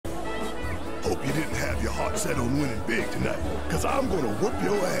if your heart's set on winning big tonight, because I'm going to whoop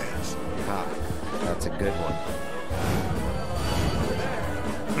your ass. Ha, that's a good one.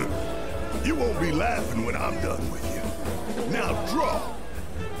 You won't be laughing when I'm done with you. Now draw.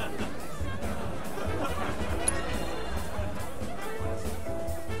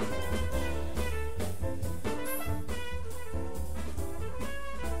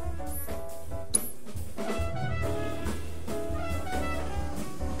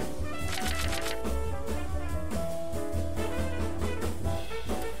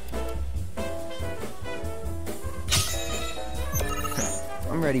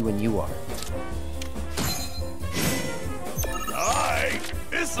 I'm ready when you are. Alright,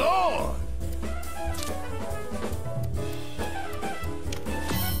 it's on!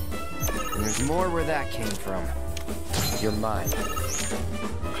 And there's more where that came from. You're mine.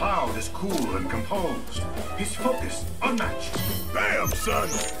 Cloud is cool and composed. He's focused, unmatched. Bam, son!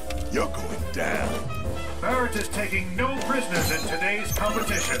 You're going down. Barrett is taking no prisoners in today's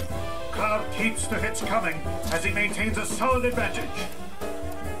competition. Cloud keeps the hits coming as he maintains a solid advantage.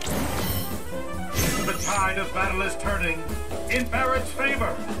 The tide of battle is turning in Barrett's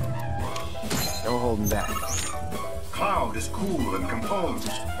favor. No holding back. Cloud is cool and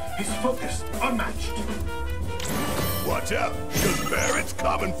composed. He's focused, unmatched. Watch out, because Barrett's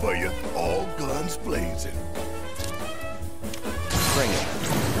coming for you, all guns blazing. Bring it.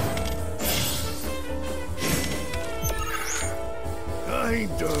 I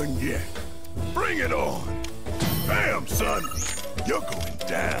ain't done yet. Bring it on. Bam, son. You're going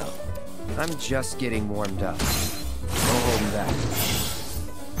down. I'm just getting warmed up. No holding back.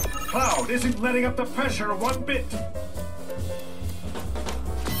 Cloud isn't letting up the pressure one bit.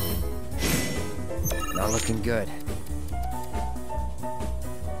 Not looking good.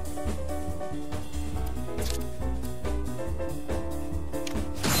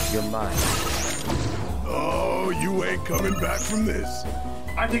 You're mine. Oh, you ain't coming back from this.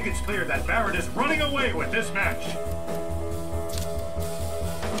 I think it's clear that Barrett is running away with this match.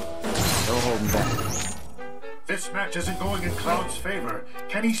 No holding back. This match isn't going in Cloud's favor.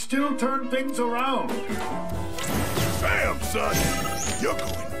 Can he still turn things around? Bam, son! You're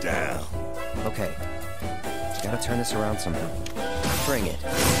going down. Okay. Gotta turn this around somehow. Bring it.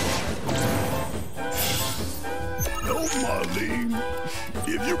 No, Marlene.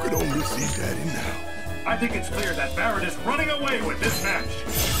 If you could only see Daddy now. I think it's clear that Barrett is running away with this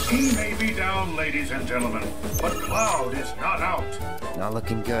match. He may be down, ladies and gentlemen, but Cloud is not out. Not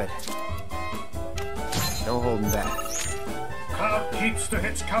looking good. No holding back. Cloud keeps the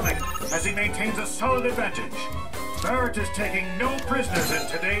hits coming as he maintains a solid advantage. Barrett is taking no prisoners in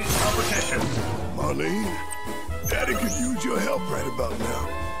today's competition. Marlene, Daddy could use your help right about now.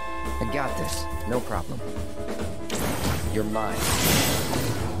 I got this. No problem. You're mine.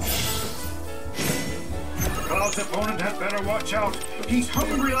 Cloud's opponent had better watch out. He's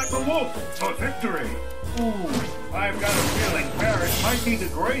hungry like the wolf for victory. Ooh, I've got a feeling Barrett might need to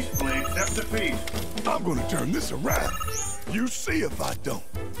gracefully accept defeat. I'm gonna turn this around. You see if I don't.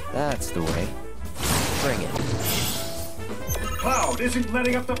 That's the way. Bring it. Cloud isn't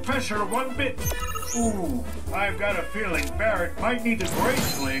letting up the pressure one bit. Ooh, I've got a feeling Barrett might need to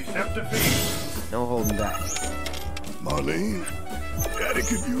gracefully accept defeat. No holding back. Marlene, Daddy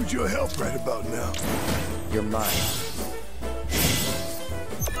could use your help right about now. You're mine.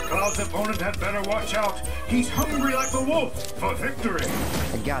 Cloud's opponent had better watch out. He's hungry like the wolf for victory.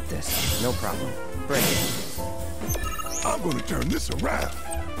 I got this. No problem. Bring it. I'm gonna turn this around.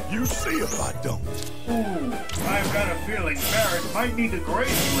 You see if I don't. Ooh, I've got a feeling Barrett might need to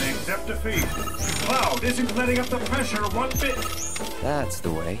gracefully accept defeat. Cloud isn't letting up the pressure one bit. That's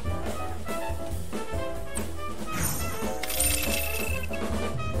the way.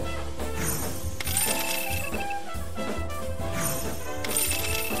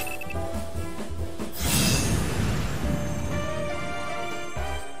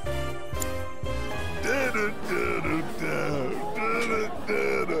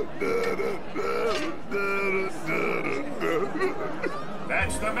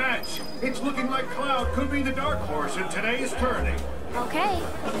 That's the match. It's looking like Cloud could be the dark horse in today's tourney. Okay,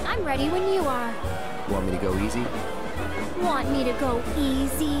 I'm ready when you are. Want me to go easy? Want me to go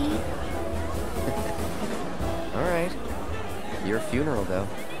easy? All right. Your funeral, though.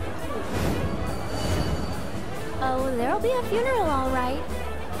 Oh, there'll be a funeral, all right.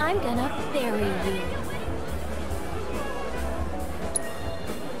 I'm gonna bury you.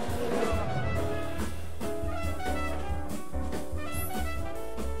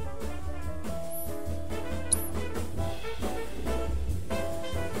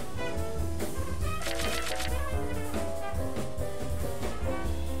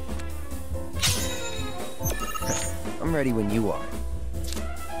 I'm ready when you are.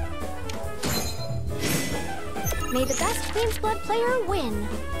 May the best Queen's Blood player win.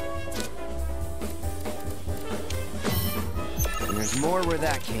 And there's more where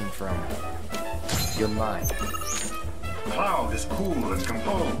that came from. You're mine. Cloud is cool and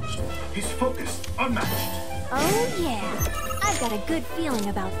composed. He's focused, unmatched. Oh yeah, I've got a good feeling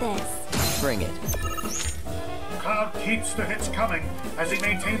about this. Bring it. Cloud keeps the hits coming as he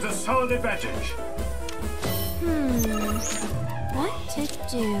maintains a solid advantage. What to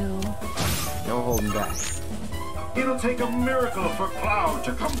do? No holding back. It'll take a miracle for Cloud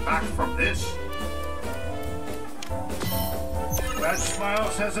to come back from this. That smile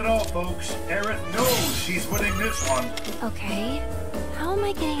says it all, folks. Aerith knows she's winning this one. Okay, how am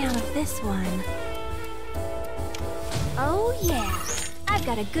I getting out of this one? Oh yeah, I've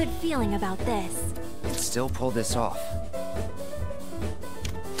got a good feeling about this. Can still pull this off.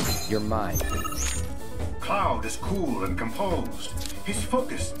 You're mine. Cloud is cool and composed. He's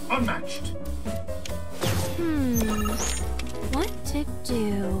focused, unmatched. What to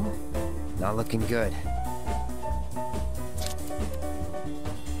do? Not looking good.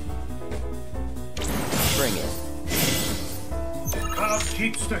 Bring it. Cloud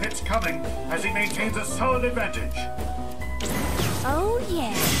keeps the hits coming as he maintains a solid advantage. Oh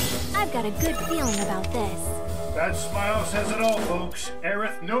yeah, I've got a good feeling about this. That smile says it all, folks.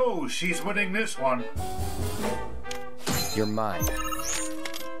 Aerith knows she's winning this one. You're mine.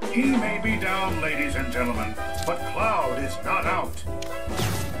 He may be down, ladies and gentlemen, but Cloud is not out.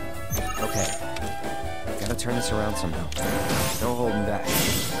 Okay. Gotta turn this around somehow. No holding back.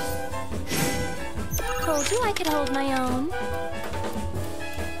 Told you I could hold my own.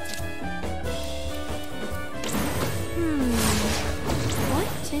 What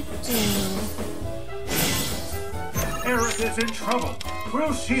to do? Aerith is in trouble.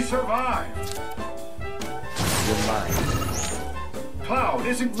 Will she survive? You're mine. Cloud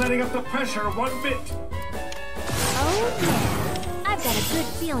isn't letting up the pressure one bit. Oh yeah, I've got a good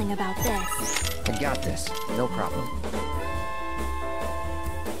feeling about this. I got this. No problem.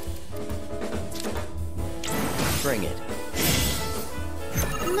 Bring it.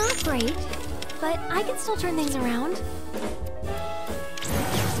 Not great, but I can still turn things around.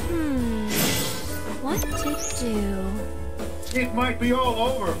 What to do? It might be all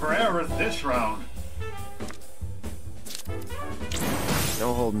over for Aerith this round.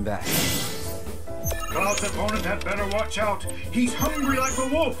 No holding back. Cloud's opponent had better watch out. He's hungry like a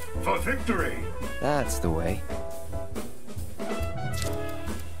wolf for victory. That's the way.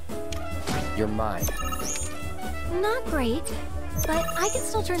 You're mine. Not great, but I can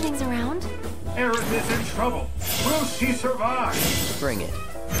still turn things around. Aerith is in trouble. Will she survive? Bring it.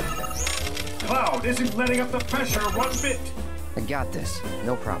 Cloud isn't letting up the pressure one bit. I got this.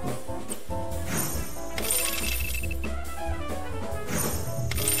 No problem.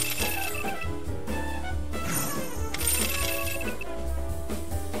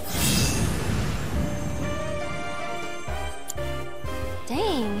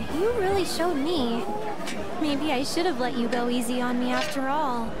 Dang, you really showed me. Maybe I should have let you go easy on me after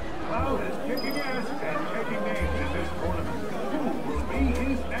all. Cloud is kicking ass and taking names in this tournament. Who will be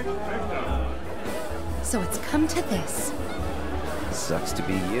his next victim? So it's come to this. Sucks to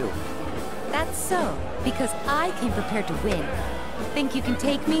be you. That's so, because I came prepared to win. Think you can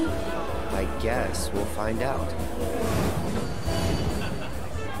take me? I guess we'll find out.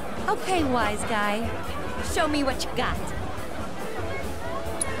 Okay, wise guy. Show me what you got.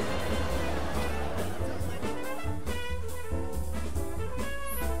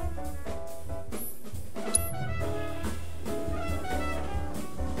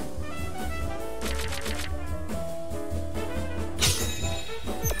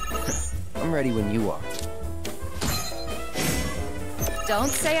 I'm ready when you are. Don't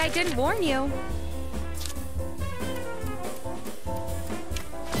say I didn't warn you.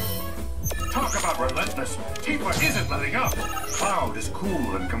 Talk about relentless. Tifa isn't letting up. Cloud is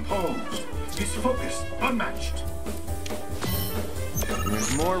cool and composed. He's focused, unmatched. And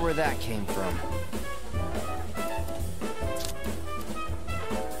there's more where that came from.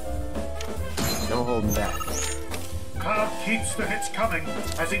 No holding back. Cloud keeps the hits coming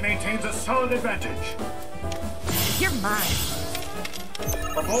as he maintains a solid advantage. You're mine.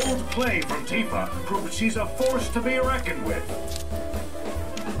 A bold play from Tifa proves she's a force to be reckoned with.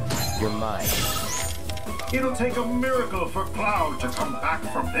 You're mine. It'll take a miracle for Cloud to come back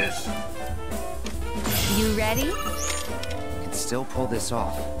from this. You ready? Can still pull this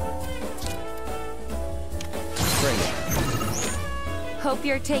off. Bring it. Hope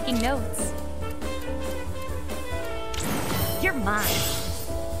you're taking notes. You're mine.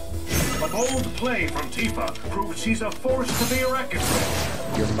 A bold play from Tifa proves she's a force to be reckoned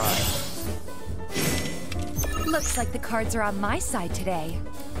with. You're mine. Looks like the cards are on my side today.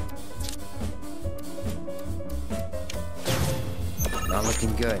 Not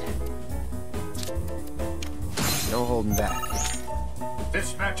looking good. No holding back.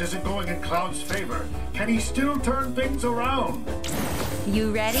 This match isn't going in Cloud's favor. Can he still turn things around?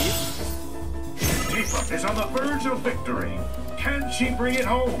 You ready? Tifa is on the verge of victory. Can she bring it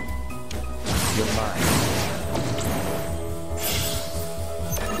home? You're mine.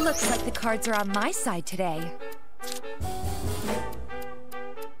 Looks like the cards are on my side today.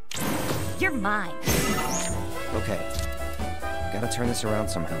 You're mine. Okay. Gotta turn this around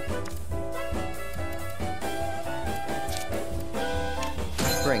somehow.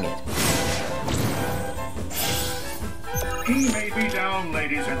 Bring it. He may be down,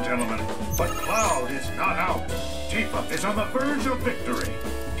 ladies and gentlemen, but Cloud is not out. Tifa is on the verge of victory.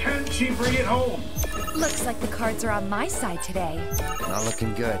 Can she bring it home? Looks like the cards are on my side today. Not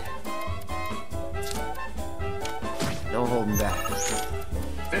looking good. No holding back.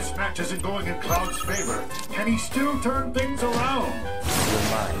 This match isn't going in Cloud's favor. Can he still turn things around? You're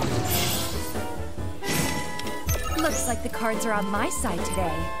mine. Looks like the cards are on my side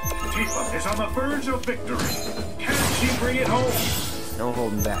today. Tifa is on the verge of victory. Can she bring it home? No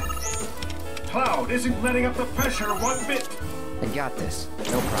holding back. Cloud isn't letting up the pressure one bit. I got this.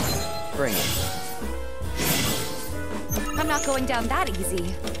 No problem. Bring it. I'm not going down that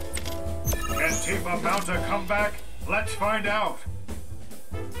easy. Can Tifa mount a comeback? Let's find out.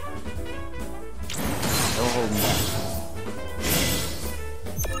 No holding back.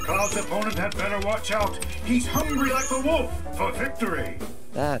 Cloud's opponent had better watch out. He's hungry like the wolf for victory.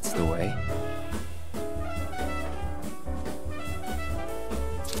 That's the way.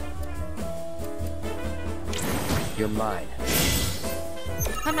 You're mine.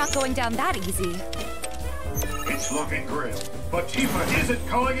 I'm not going down that easy. It's looking grim, but Tifa isn't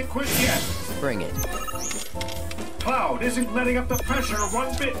calling it quits yet. Bring it. Cloud isn't letting up the pressure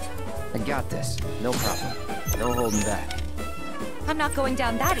one bit. I got this. No problem. No holding back. I'm not going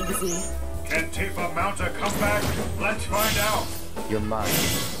down that easy. Can Tifa mount a comeback? Let's find out. You're mine.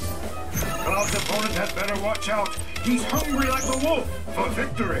 Cloud's opponent had better watch out. He's hungry like the wolf for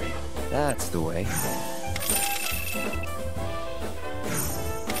victory. That's the way.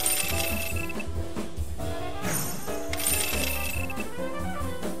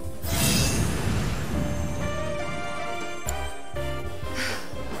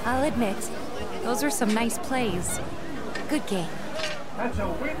 I'll admit, those were some nice plays. Good game. That's a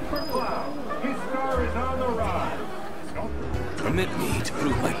win for Cloud. His star is on the rise. Permit me to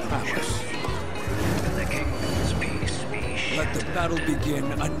prove my prowess. The kingdom's peace be Let the battle begin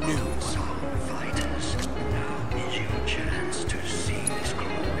anew. fighters. Now is your chance to see this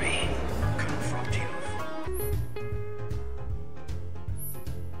glory confront you.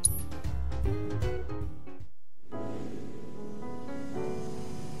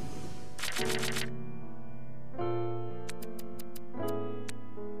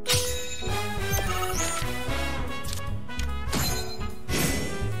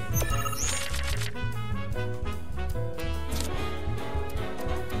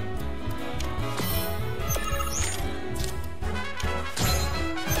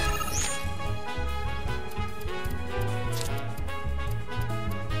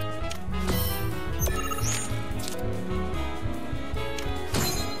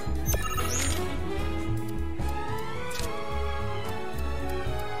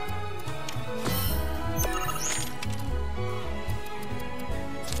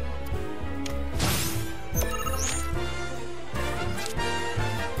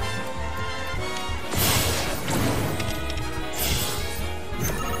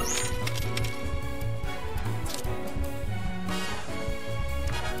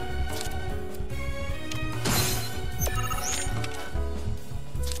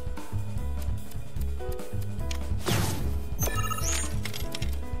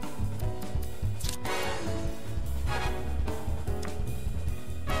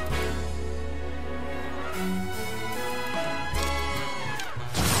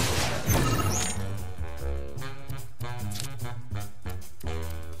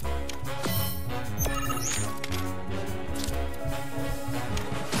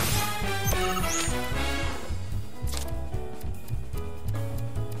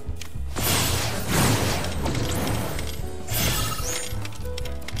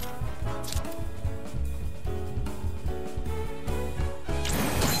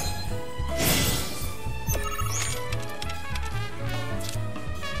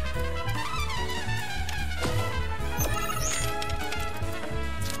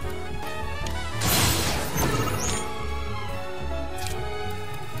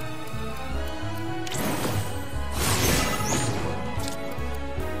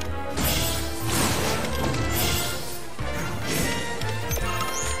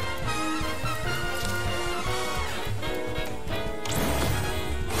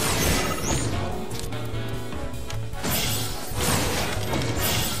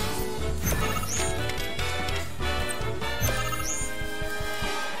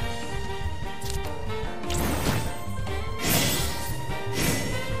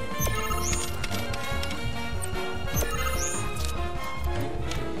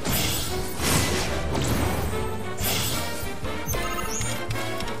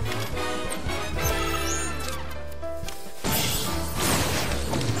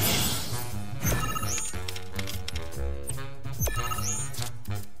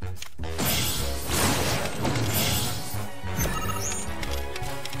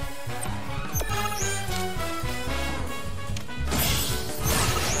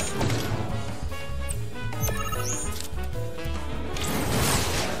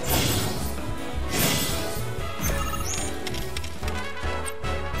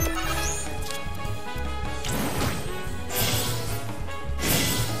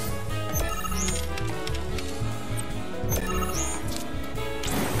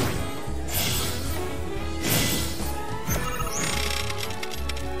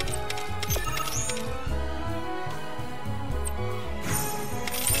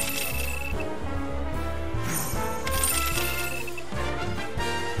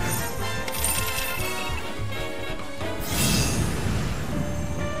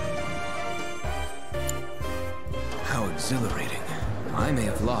 exhilarating. I may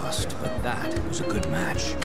have lost, but that was a good match.